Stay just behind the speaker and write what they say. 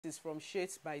is from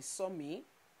Shades by Sommie.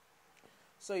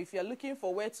 So if you're looking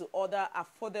for where to order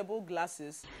affordable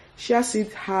glasses, Chia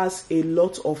seed has a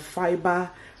lot of fiber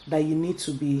that you need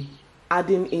to be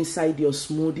adding inside your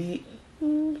smoothie.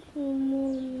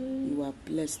 You are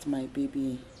blessed, my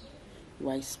baby. You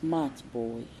are a smart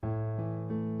boy.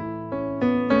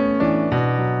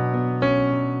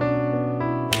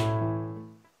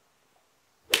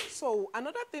 So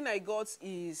another thing I got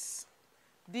is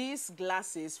these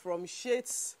glasses from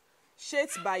Shades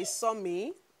by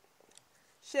Sommie.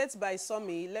 Shades by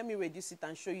Sommie. Let me reduce it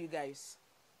and show you guys.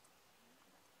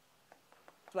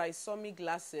 By Sommie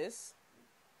glasses.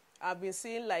 I've been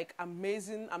seeing like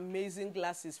amazing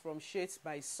glasses from Shades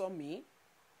by Sommie.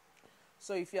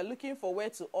 So if you're looking for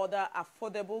where to order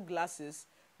affordable glasses,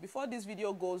 before this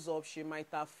video goes up, she might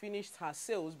have finished her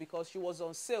sales because she was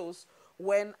on sales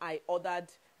when I ordered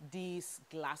these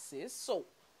glasses. So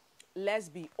let's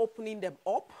be opening them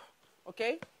up,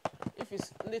 okay? If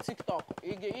it's in the TikTok,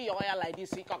 you get your hair like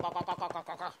this.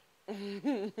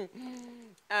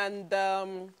 And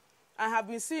I have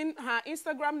been seeing her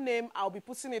Instagram name. I'll be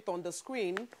putting it on the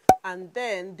screen, and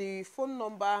then the phone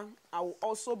number I will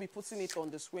also be putting it on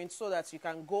the screen so that you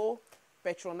can go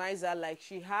patronize her. Like,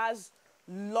 she has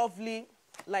lovely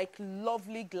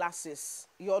glasses.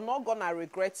 You're not gonna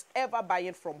regret ever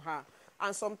buying from her.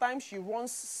 And sometimes she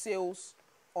runs sales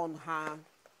on her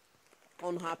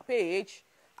page.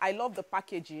 I love the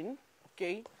packaging.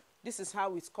 Okay, this is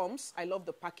how it comes. I love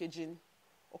the packaging.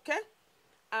 Okay,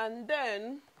 and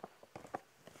then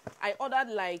I ordered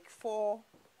like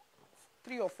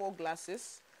 3 or 4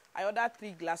 glasses. I ordered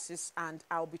 3 glasses, and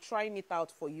I'll be trying it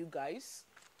out for you guys.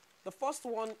 The first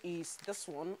one is this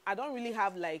one. I don't really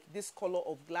have like this color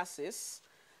of glasses.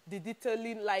 The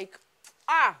detailing, like,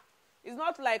 it's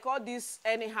not like all these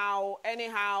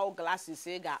anyhow glasses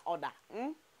you got order.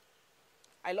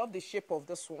 I love the shape of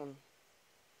this one.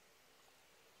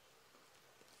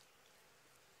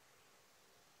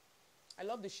 I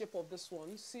love the shape of this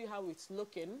one. See how it's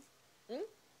looking.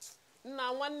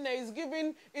 Now one is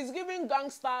giving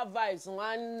gangster vibes.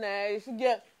 One if you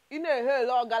get a hair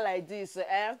longer like this,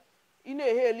 in a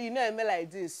hair like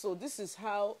this. So this is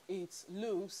how it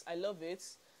looks. I love it.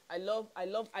 I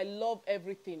love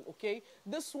everything. Okay,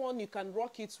 this one you can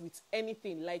rock it with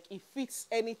anything. Like, it fits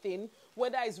anything,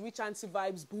 whether it's Rich Auntie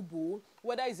vibes boo boo,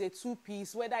 whether it's a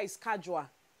 2-piece, whether it's casual.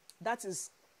 That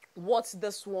is what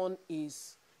this one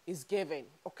is giving.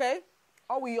 Okay,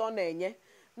 all we on there.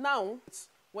 Now,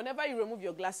 whenever you remove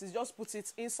your glasses, just put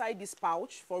it inside this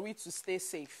pouch for it to stay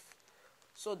safe,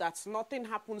 so that nothing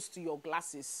happens to your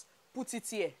glasses. Put it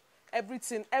here.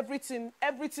 Everything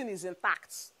is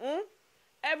intact.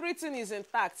 Everything is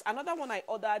intact. Another one I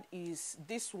ordered is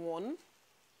this one.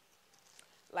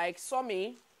 Like,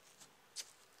 Sommie,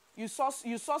 you source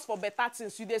for better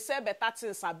things. You they say better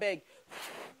things, I beg.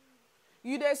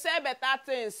 You they say better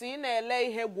things. In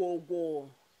LA, go.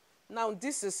 Now,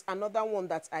 this is another one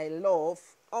that I love.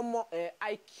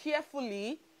 I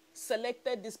carefully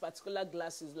selected this particular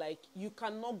glasses. Like, you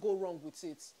cannot go wrong with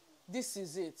it. This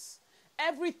is it.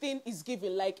 Everything is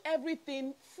given. Like,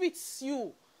 everything fits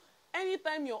you.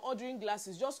 Anytime you're ordering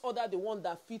glasses, just order the one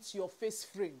that fits your face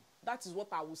frame. That is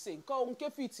what I will say. Go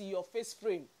fit your face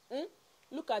frame.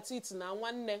 Look at it now.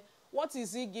 What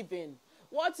is he giving?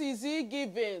 What is he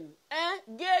giving?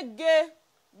 Can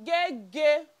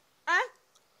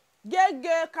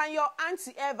your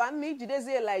auntie ever make you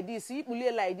say like this? He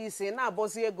like this. Now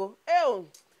boss go.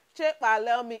 Shape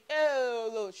allow me.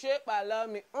 Shape allow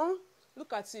me.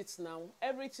 Look at it now.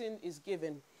 Everything is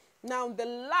given. Now the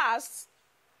last,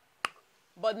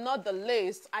 but not the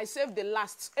least, I saved the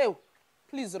last.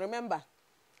 Please remember,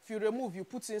 if you remove, you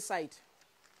put inside.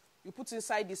 You put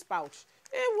inside this pouch.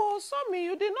 Well, Sommie,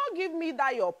 you did not give me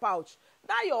that your pouch.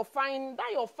 That your fine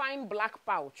black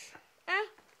pouch.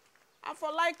 I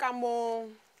feel like I'm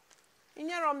in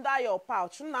that your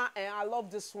pouch. Nah, I love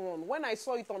this one. When I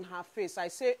saw it on her face, I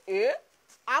say,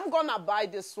 I'm gonna buy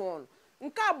this one.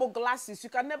 Nkabo glasses,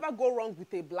 you can never go wrong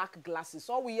with a black glasses.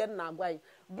 All we hear now,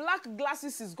 black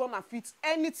glasses is gonna fit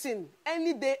anything,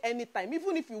 any day, anytime.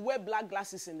 Even if you wear black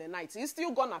glasses in the night, it's still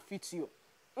gonna fit you.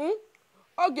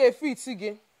 Okay, fit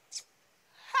again.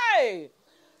 Hey,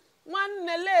 one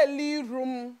nelly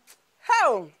room.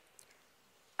 How?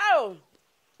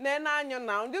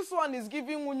 Now this one is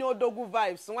giving Munyo Dogu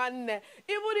vibes. Even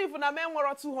if I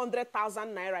have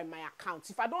 200,000 naira in my account,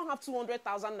 if I don't have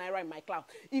 200,000 naira in my account,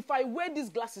 if I wear these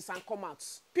glasses and come out,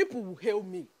 people will hail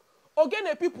me.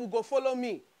 Again, people go follow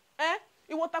me.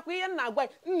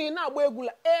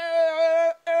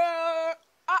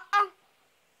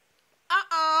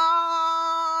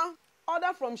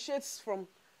 Order from Shades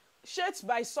Shaped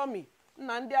by sommie.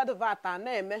 Nandi advata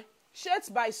name.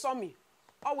 Shaped by sommie.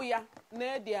 Oh we are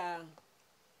near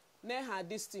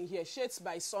this thing here. Shaped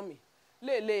by sommie.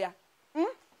 Leia.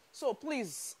 So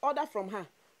please order from her.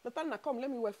 Nathana, come, let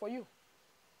me wait for you.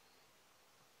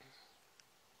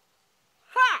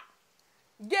 Ha!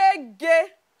 Gege.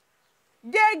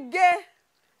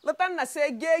 Nathana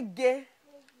say gege.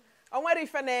 On where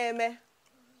if name?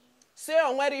 Say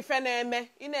on where if name?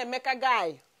 In a meka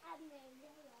guy.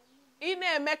 In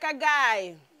a meka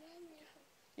guy.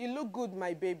 You look good,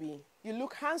 my baby. You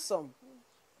look handsome.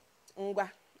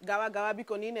 Gawa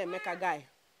biko in a meka guy.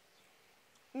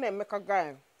 In a meka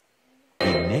guy.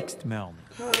 Next moment.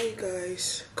 Hi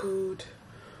guys, good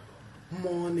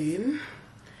morning.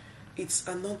 It's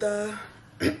another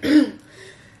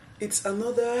it's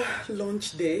another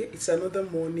lunch day. It's another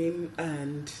morning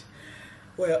and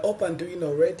we're up and doing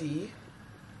already.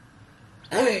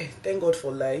 Thank God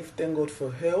for life, thank God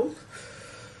for health.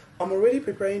 I'm already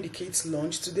preparing the kids'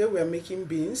 lunch. Today we are making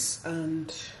beans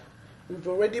and we've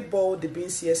already boiled the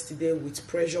beans yesterday with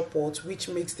pressure pot, which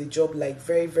makes the job like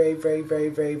very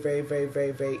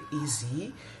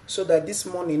easy. So that this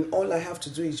morning all I have to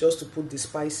do is just to put the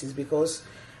spices, because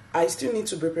I still need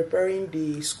to be preparing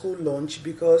the school lunch,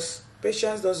 because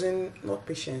Patience.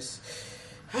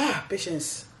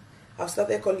 I've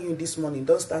started calling you this morning.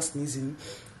 Don't start sneezing.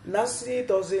 Nancy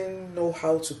doesn't know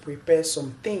how to prepare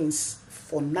some things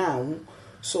for now.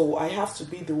 So I have to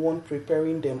be the one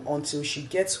preparing them until she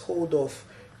gets hold of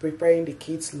preparing the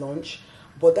kids' lunch.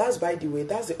 But that's, by the way,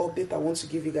 that's the update I want to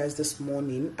give you guys this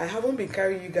morning. I haven't been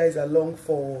carrying you guys along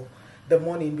for the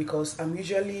morning because I'm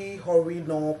usually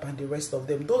hurrying up and the rest of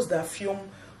them. Those that film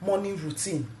morning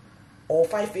routine or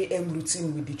 5 a.m.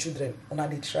 routine with the children,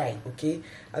 they try, okay?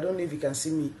 I don't know if you can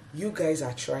see me. You guys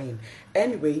are trying.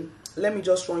 Anyway, let me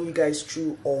just run you guys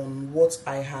through on what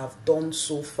I have done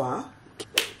so far.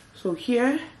 So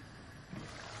here's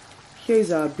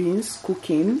our beans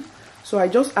cooking. So I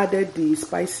just added the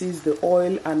spices, the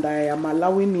oil, and I am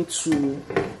allowing it to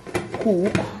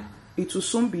cook. It will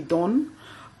soon be done.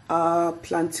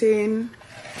 Plantain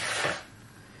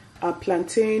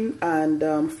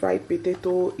and fried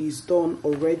potato is done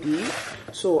already.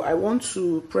 So I want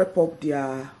to prep up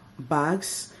their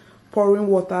bags, pouring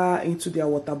water into their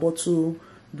water bottle,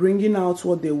 bringing out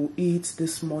what they will eat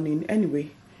this morning.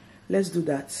 Anyway, let's do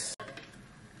that.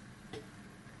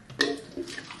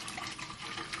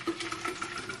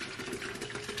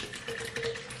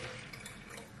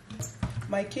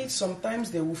 My kids, sometimes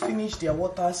they will finish their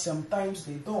water, sometimes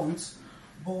they don't.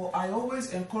 But I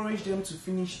always encourage them to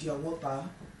finish their water.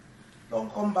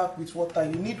 Don't come back with water.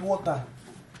 You need water.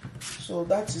 So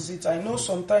that is it. I know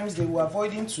sometimes they were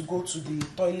avoiding to go to the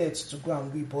toilet to go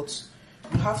and wee, but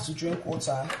you have to drink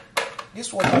water.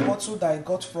 This water bottle that I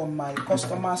got from my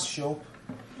customer's shop,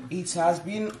 it has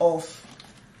been of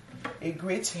a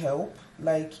great help.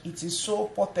 Like, it is so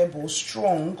portable,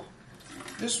 strong.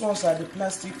 These ones are the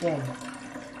plastic one.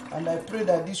 And I pray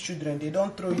that these children, they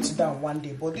don't throw it down one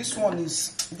day. But this one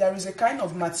is, there is a kind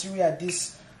of material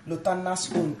this Lotana's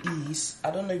own is.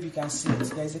 I don't know if you can see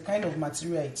it. There is a kind of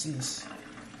material it is.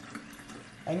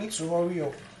 I need to hurry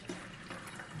up.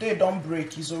 They don't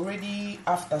break. It's already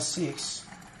after 6.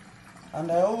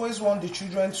 And I always want the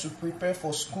children to prepare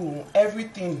for school.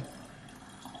 Everything.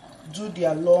 Do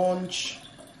their lunch.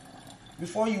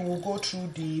 Before you will go through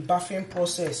the bathing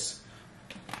process.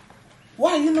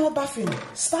 Why are you not bathing?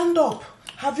 Stand up.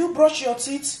 Have you brushed your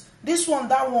teeth? This one,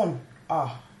 that one.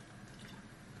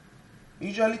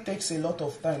 Usually takes a lot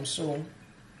of time. So,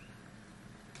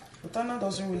 Lotana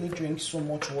doesn't really drink so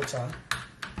much water.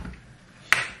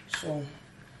 So,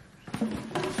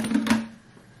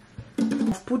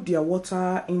 I've put their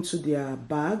water into their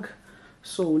bag.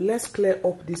 So, let's clear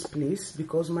up this place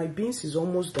because my beans is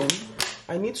almost done.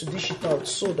 I need to dish it out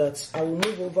so that I will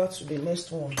move over to the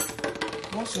next one.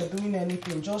 Once you're doing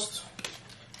anything, just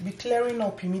be clearing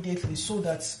up immediately so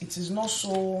that it is not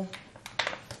so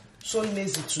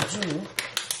lazy to do.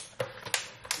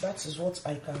 That is what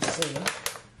I can say.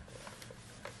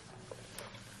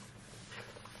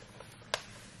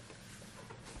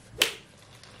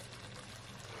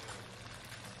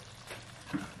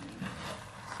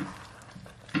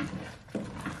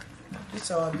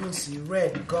 This our beans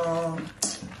red gone,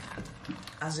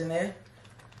 as in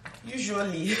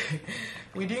usually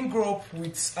we didn't grow up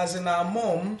with, as in our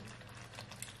mom,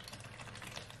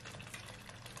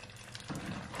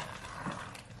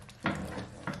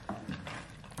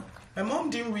 my mom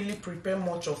didn't really prepare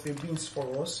much of a beans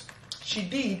for us. She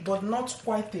did, but not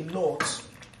quite a lot.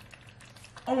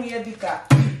 Only a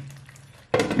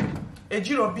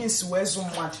jiro beans were so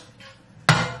much.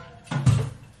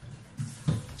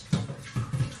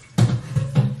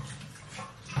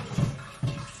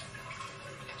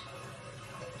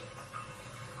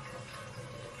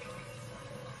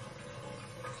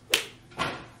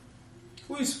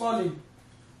 is falling?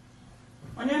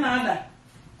 Onyenada.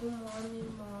 Good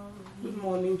morning, Mom. Good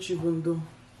morning, Chibundo.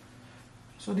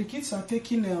 So the kids are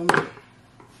taking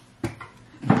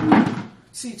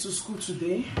tea to school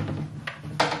today.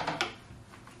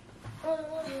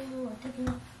 What do you mean we're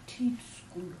taking tea to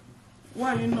school?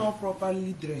 Why are you not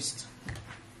properly dressed?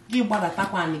 Give bada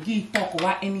takwani, give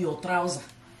talk in your trouser.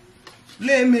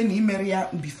 Let me Maria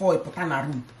before I put in a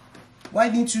room. Why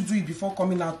didn't you do it before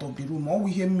coming out of the room? Or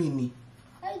we hear me?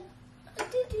 I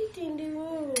did it in the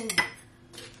room.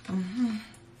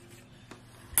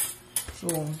 So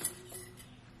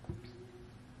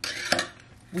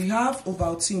we have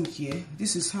Ovaltine here.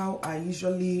 This is how I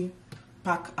usually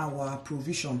pack our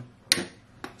provision.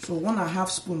 So 1.5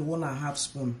 spoon, 1.5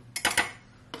 spoon.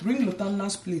 Bring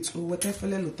Lutana's plate or whatever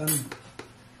Lutana.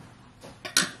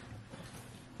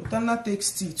 Lutana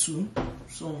takes tea too.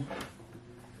 So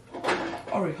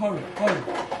hurry.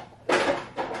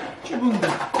 Chibunda,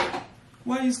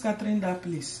 why are you scattering that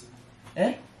place?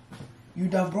 Eh?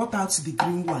 You'd have brought out the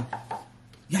green one.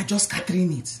 You are just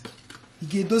scattering it. You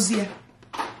get those here.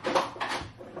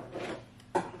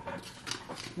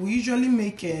 We usually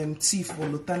make tea for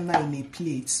Lutana in a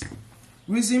plate.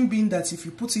 Reason being that if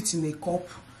you put it in a cup,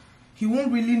 he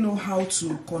won't really know how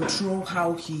to control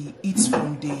how he eats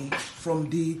from the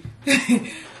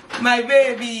my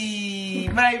baby.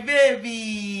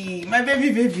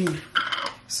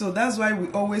 So that's why we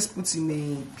always put in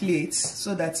a plate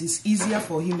so that it's easier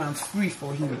for him and free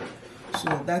for him.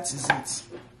 So that is it.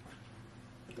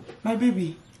 My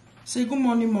baby, say good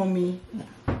morning, mommy.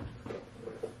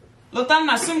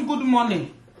 Lotana, sing good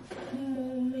morning.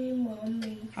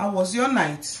 Mommy. How was your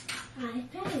night? I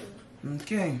paid.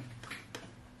 Okay.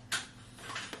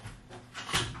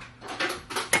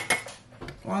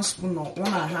 1 spoon or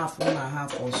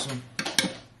 1.5 or so.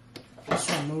 This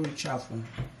one no reach half.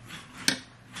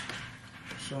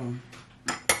 So.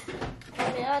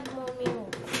 They add more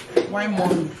milk. Why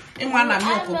mommy? In one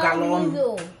milk gallon.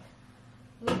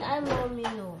 I'm more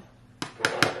milk.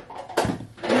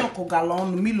 Milk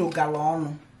gallon, Milo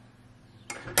gallon.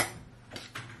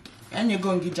 And you're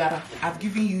going to get Jara. I've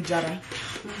given you Jara.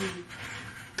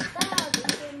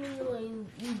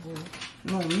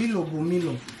 No,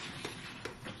 Milo.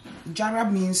 Jara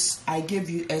means I gave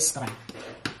you extra.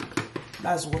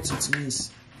 That's what it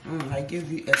means. I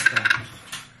gave you extra.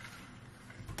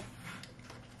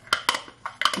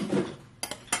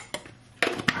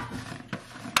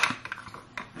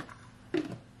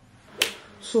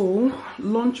 So,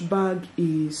 lunch bag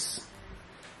is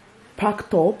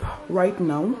packed up right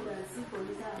now.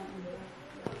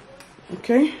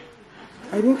 Okay,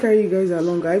 I didn't carry you guys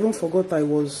along. I even forgot I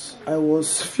was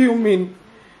filming.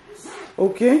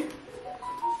 Okay,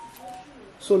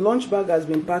 so lunch bag has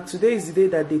been packed. Today is the day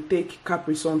that they take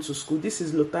Capri-Sun to school. This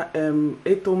is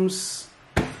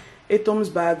Atom's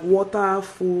bag, water,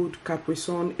 food,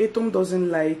 Capri-Sun. Atom doesn't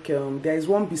like, there is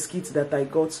one biscuit that I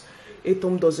got.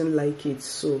 Atom doesn't like it,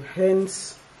 so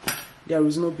hence there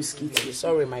is no biscuit here.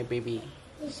 Sorry, my baby.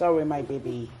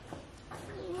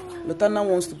 Lutana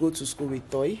wants to go to school with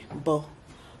toy, but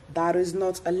that is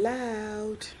not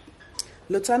allowed.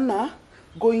 Lutana,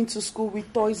 going to school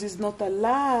with toys is not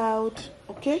allowed.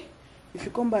 Okay? If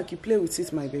you come back, you play with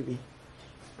it, my baby.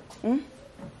 I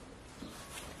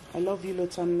love you,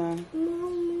 Lutana.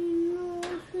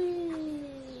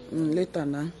 Later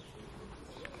now.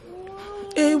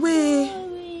 Hey, wait.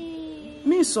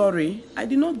 Me, sorry. I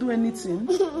did not do anything.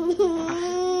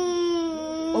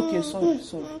 Okay, sorry.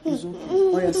 It's okay.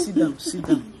 Oh, yeah, sit down.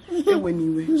 Hey,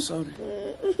 anyway, sorry.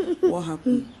 What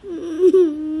happened?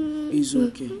 It's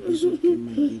okay,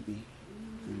 my baby.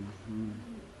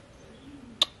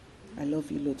 I love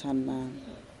you, Lutana.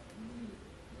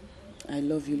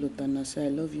 Say I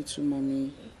love you too,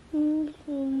 mommy. You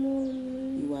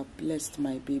are blessed,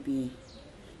 my baby.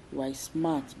 You are a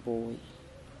smart boy.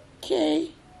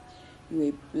 Okay? You are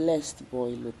a blessed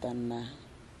boy, Lutana.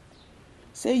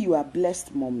 Say you are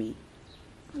blessed, mommy.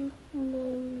 It's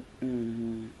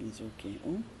okay.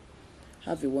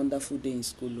 Have a wonderful day in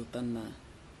school, Lutana.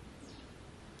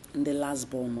 And the last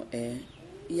born, I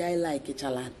like it,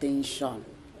 attention.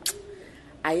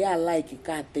 I like it,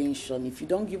 attention. If you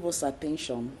don't give us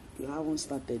attention, you haven't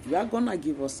started. You are gonna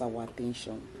give us our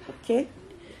attention, okay?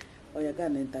 Or you're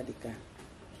gonna enter the car.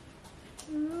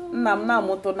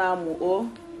 Oh,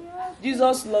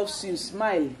 Jesus loves you.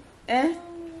 Smile,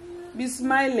 Be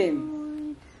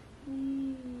smiling.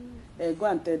 Go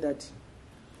and tell that.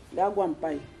 Go and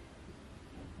pie.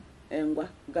 Go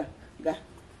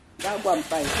and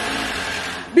pie.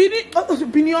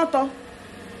 Bini auto.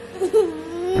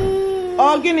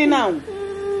 Oh, guinea now.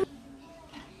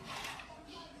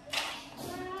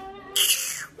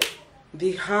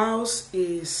 The house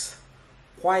is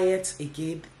quiet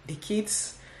again. The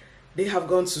kids, they have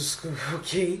gone to school,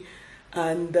 okay?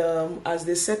 And as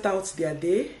they set out their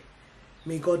day,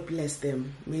 may God bless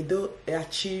them. May they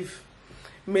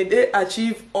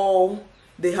achieve all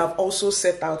they have also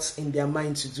set out in their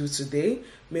mind to do today.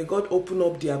 May God open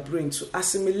up their brain to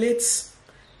assimilate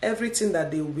everything that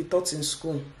they will be taught in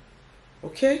school.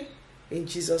 Okay? In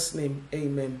Jesus' name,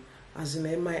 amen. As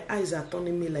in, my eyes are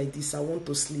turning me like this. I want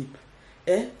to sleep.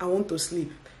 I want to sleep.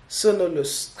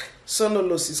 Sonolos.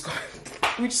 Sonolos is called.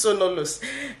 Which sonolos?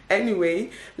 Anyway,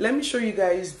 let me show you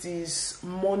guys this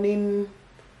morning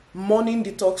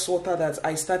detox water that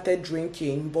I started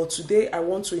drinking. But today I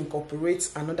want to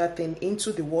incorporate another thing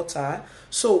into the water.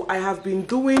 So I have been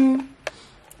doing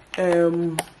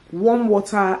warm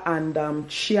water and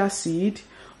chia seed,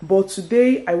 but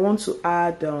today I want to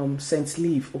add scent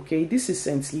leaf. Okay, this is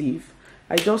scent leaf.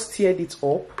 I just teared it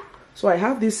up. So I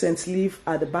have this scent leaf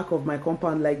at the back of my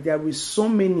compound, like there is so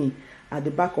many at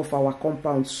the back of our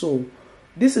compound. So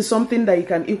this is something that you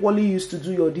can equally use to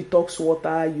do your detox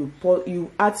water.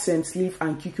 You add scent leaf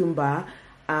and cucumber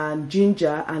and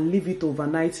ginger and leave it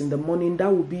overnight in the morning. That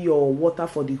will be your water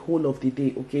for the whole of the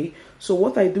day. Okay, so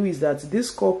what I do is that this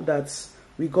cup that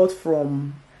we got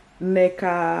from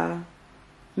Neka's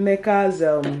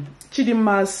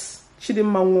Chidimma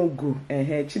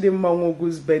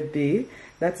birthday,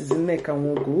 that is Nneka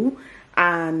Nwogu,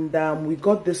 and we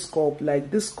got this cup.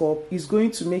 Like, this cup is going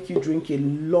to make you drink a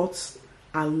lot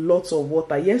and lots of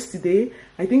water. Yesterday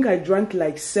I think I drank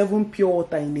like 7 pure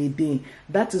water in a day.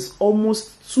 That is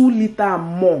almost 2 liters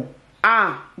more.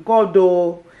 God,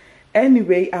 oh.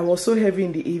 Anyway, I was so heavy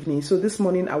in the evening, so this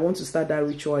morning I want to start that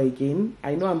ritual again.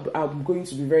 I know I'm going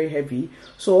to be very heavy,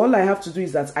 so all I have to do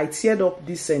is that I teared up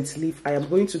this scent leaf. I am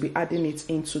going to be adding it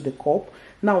into the cup.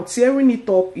 Now, tearing it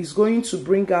up is going to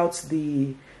bring out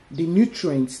the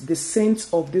nutrients, the scent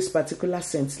of this particular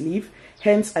scent leaf.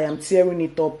 Hence, I am tearing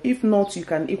it up. If not, you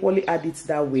can equally add it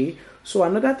that way. So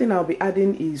another thing I'll be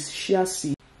adding is chia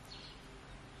seed.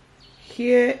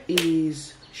 Here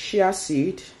is chia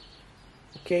seed.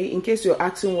 Okay, in case you're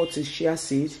asking what is chia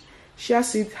seed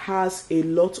has a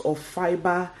lot of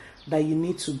fiber that you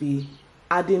need to be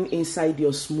adding inside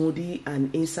your smoothie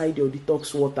and inside your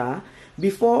detox water.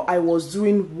 Before, I was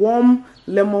doing warm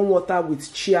lemon water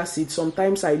with chia seed.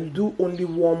 Sometimes I do only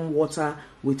warm water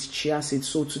with chia seed.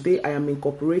 So today I am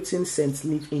incorporating scent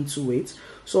leaf into it.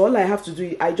 So all I have to do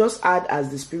is I just add as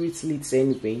the spirit leads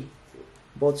anyway.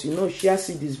 But you know, chia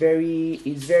seed is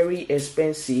very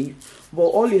expensive. But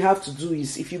all you have to do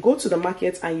is, if you go to the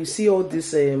market and you see all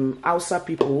these Hausa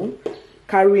people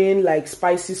carrying like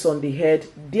spices on the head,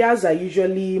 theirs are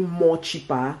usually more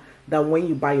cheaper than when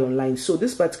you buy online. So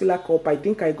this particular cup, I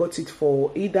think I got it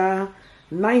for either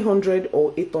 900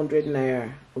 or 800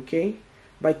 naira. Okay,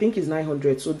 but I think it's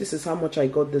 900. So this is how much I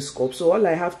got this cup. So all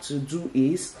I have to do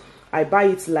is I buy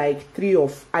it like 4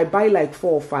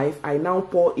 or 5. I now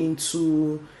pour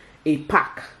into a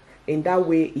pack, and that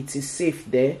way it is safe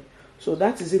there. So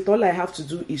that is it. All I have to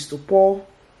do is to pour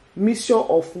mixture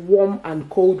of warm and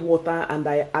cold water, and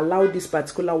I allow this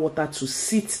particular water to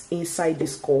sit inside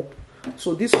this cup.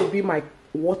 So this will be my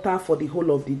water for the whole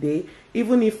of the day.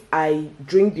 Even if I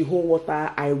drink the whole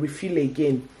water, I refill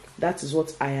again. That is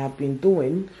what I have been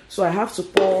doing. So I have to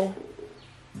pour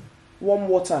warm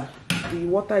water.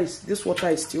 This water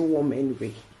is still warm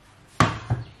anyway.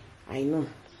 I know.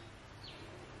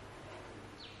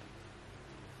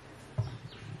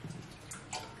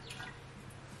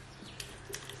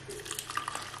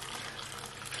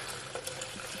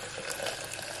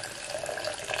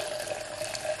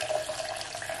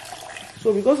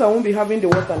 So because I won't be having the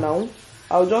water now,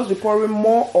 I'll just be pouring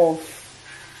more of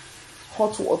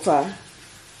hot water,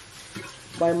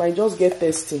 but I might just get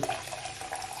thirsty.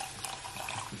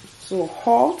 So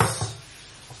hot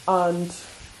and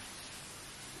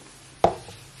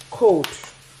cold.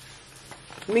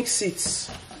 Mix it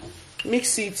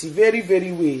very,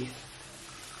 very well.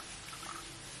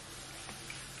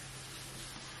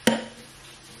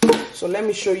 So let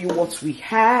me show you what we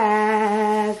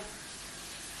have.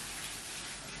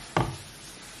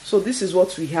 So this is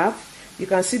what we have. You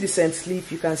can see the scent leaf,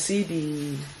 you can see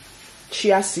the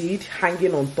chia seed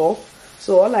hanging on top.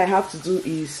 So all I have to do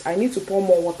is I need to pour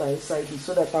more water inside it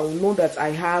so that I will know that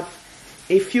I have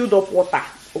a filled up water.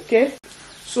 Okay,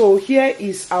 so here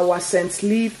is our scent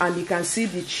leaf, and you can see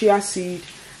the chia seed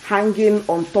hanging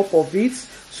on top of it.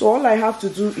 So all I have to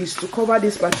do is to cover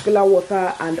this particular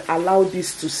water and allow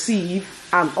this to sieve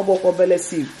and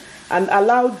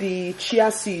allow the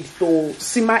chia seed to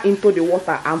simmer into the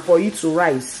water and for it to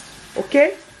rise.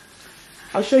 Okay,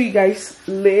 I'll show you guys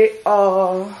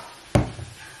later.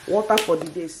 Water for the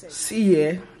day. See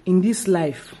here, in this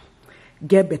life,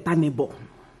 get better neighbor.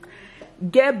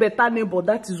 Get better neighbor,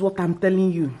 that is what I'm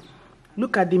telling you.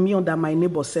 Look at the meal that my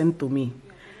neighbor sent to me.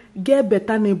 Get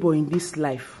better neighbor in this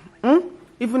life.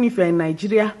 Even if you're in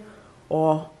Nigeria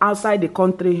or outside the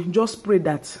country, just pray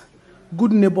that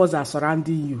good neighbors are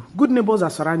surrounding you. Good neighbors are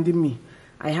surrounding me.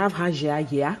 I have Hajia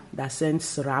here that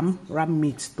sends ram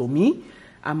meat to me.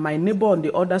 And my neighbor on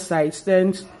the other side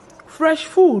sends fresh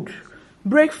food.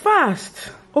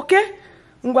 Breakfast. Okay?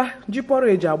 Ngwa, ji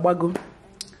porridge agbago.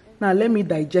 Now let me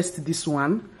digest this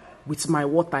one with my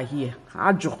water here.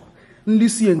 Ajo.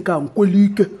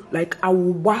 Like I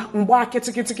will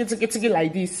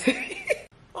like this.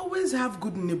 Always have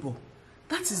good neighbor.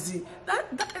 That is the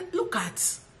that look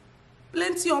at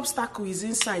plenty obstacle is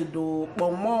inside though.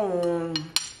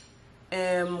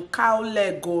 Cow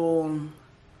leg go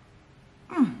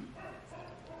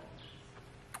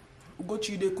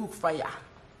to the cook fire.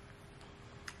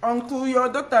 Uncle, your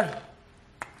daughter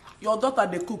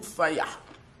they cook fire.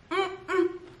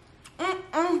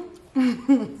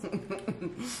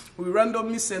 We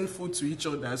randomly send food to each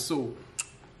other, so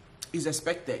it's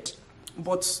expected.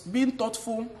 But being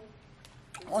thoughtful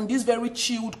on this very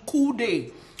chilled, cool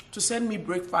day to send me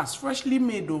breakfast, freshly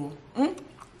made though.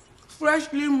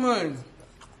 Freshly made.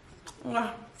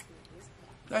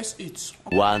 Let's eat.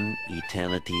 One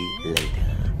eternity later.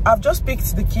 I've just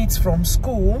picked the kids from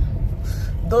school,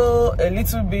 though a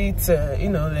little bit,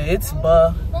 late,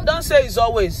 but don't say it's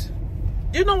always.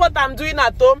 Do you know what I'm doing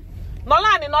at home?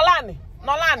 Nolani.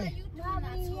 Mommy, yes,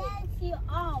 you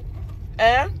are.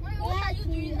 What are you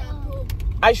doing at home?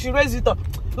 I should raise it up.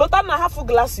 Lotana have full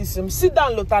glasses. Sit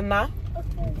down, Lotana.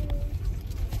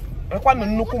 What are you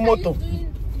doing at home?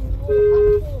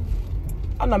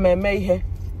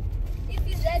 If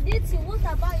he's editing, what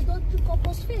about you don't pick up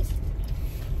his face?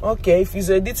 Okay, if he's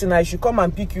editing, I should come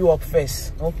and pick you up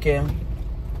first. Okay.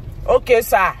 Okay,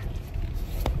 sir.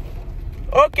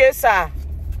 Okay, sir.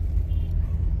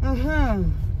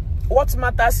 What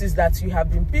matters is that you have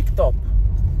been picked up.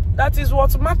 That is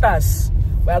what matters.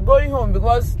 We are going home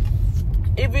because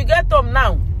if we get home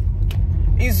now,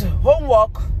 is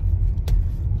homework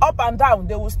up and down.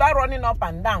 They will start running up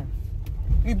and down.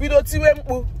 We be but you watch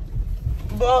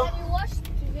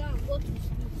TV and go to sleep.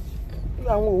 You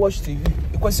will watch TV.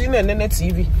 It was in a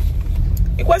TV.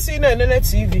 It was in a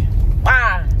TV.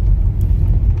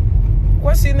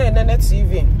 What's in a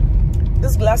TV?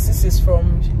 This glasses is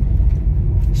from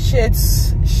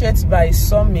Shades by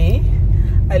Sommie.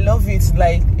 I love it.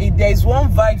 Like there is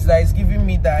one vibe that is giving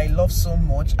me that I love so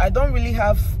much. I don't really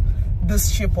have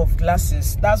this shape of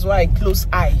glasses. That's why I close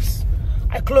eyes.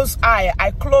 I close eye.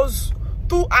 I close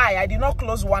two eye. I did not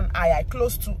close one eye. I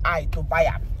close two eye to buy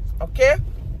them. Okay?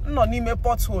 No nime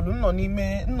pothole. No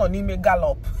nime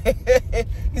gallop.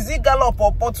 Is it gallop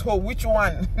or pothole? Which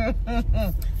one?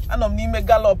 And nime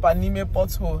gallop and nime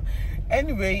pothole.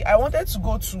 Anyway, I wanted to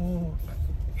go to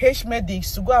H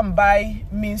Medics to go and buy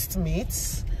minced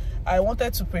meats. I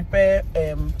wanted to prepare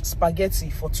spaghetti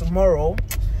for tomorrow,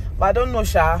 but I don't know,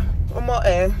 Sha.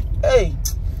 Hey,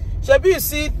 Shabi, you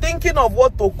see, thinking of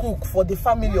what to cook for the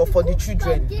family or for the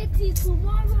children.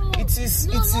 It is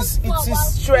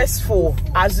stressful,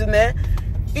 as in it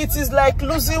is like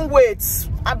losing weight.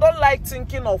 I don't like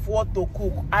thinking of what to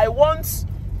cook. I want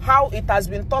how it has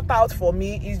been thought out for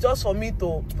me. It's just for me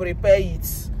to prepare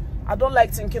it. I don't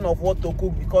like thinking of what to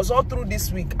cook because all through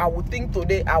this week, I will think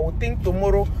today, I will think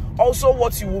tomorrow. Also,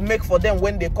 what you will make for them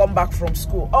when they come back from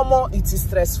school. It is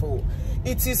stressful.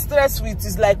 It is stressful. It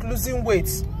is like losing weight.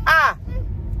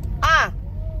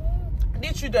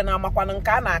 These children are what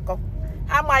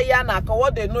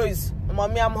they know is,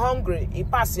 Mommy, I'm hungry.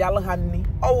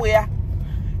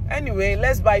 Anyway,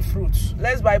 let's buy fruits.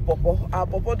 Let's buy pawpaw. Our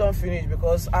pawpaw don't finish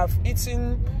because I've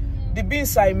eaten the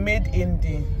beans I made in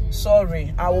the...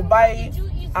 Sorry, I will buy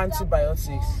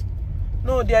antibiotics.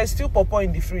 No, there is still pawpaw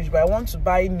in the fridge, but I want to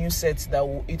buy new sets that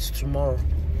we'll eat tomorrow.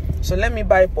 So let me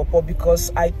buy pawpaw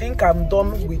because I think I'm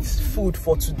done with food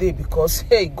for today because,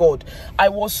 hey God, I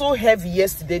was so heavy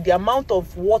yesterday. The amount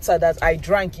of water that I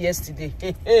drank yesterday.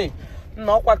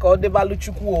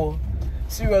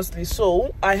 Seriously.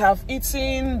 So I have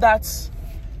eaten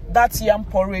that yam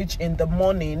porridge in the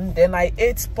morning. Then I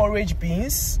ate porridge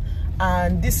beans.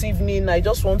 And this evening, I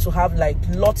just want to have like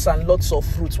lots and lots of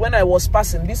fruits. When I was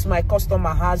passing, this my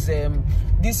customer has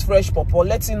this fresh pawpaw.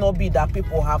 Let it not be that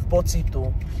people have bought it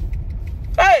though.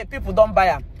 Hey, people don't buy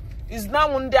them. It's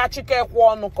now when they are chicken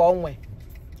no conway.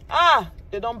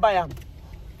 They don't buy them.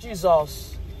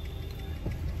 Jesus.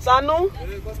 Sanu,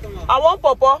 I want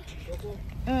pawpaw.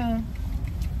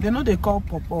 They know they call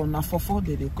pawpaw. Now fofo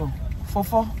they call.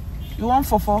 Fofo. You want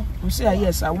fofo? You say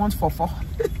yes, I want fofo.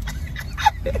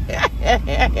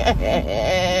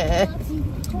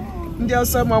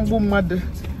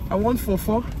 I want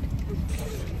fofo.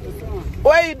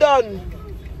 Where you done?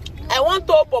 I want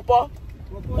to pawpaw.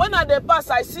 When I pass,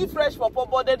 I see fresh pawpaw,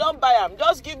 but they don't buy them.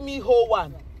 Just give me whole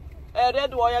one. A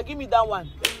red wire, give me that one.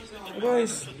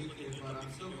 Guys,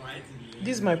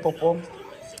 this is my pawpaw.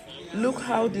 Look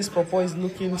how this pawpaw is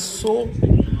looking so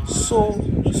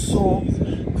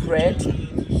red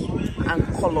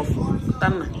and colorful.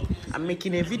 I'm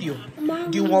making a video.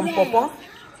 Do you want pawpaw?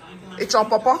 It's on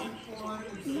pawpaw?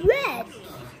 Red.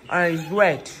 It's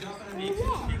red.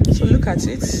 So look at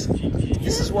it.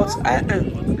 This is what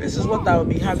I will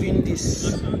be having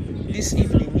this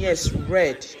evening. Yes,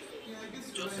 red.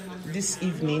 This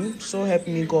evening. So help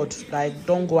me God. Like,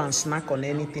 don't go and snack on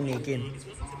anything again.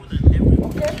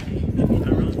 Okay.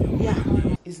 Yeah.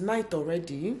 It's night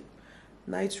already.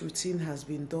 Night routine has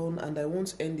been done, and I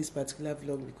won't end this particular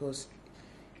vlog because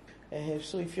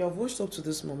so if you have watched up to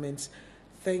this moment,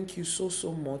 thank you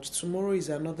so much. Tomorrow is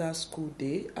another school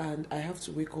day and I have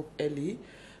to wake up early.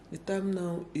 The time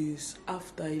now is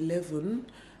after 11.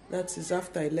 That is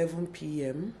after 11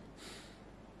 p.m.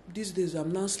 These days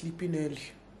I'm now sleeping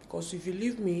early because if you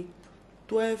leave me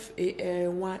 12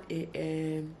 a.m. 1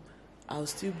 a.m. I'll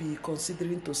still be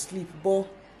considering to sleep, but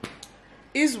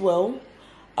is well.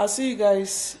 I'll see you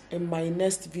guys in my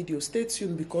next video. Stay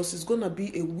tuned because it's gonna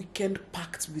be a weekend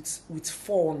packed with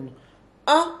fun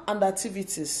and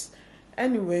activities.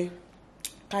 Anyway,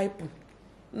 kaipu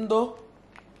ndo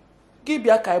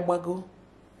gibia kaibago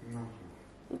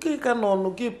nke ka no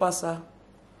no gi pasa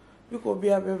biko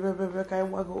bia bebe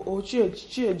kaibago o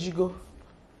chiejigo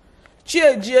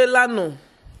chiejielano.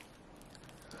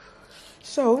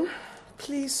 So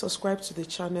please subscribe to the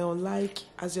channel. Like,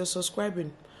 as you're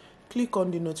subscribing, click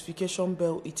on the notification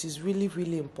bell. It is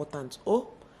really important. Oh,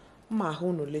 ma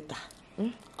later.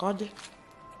 God.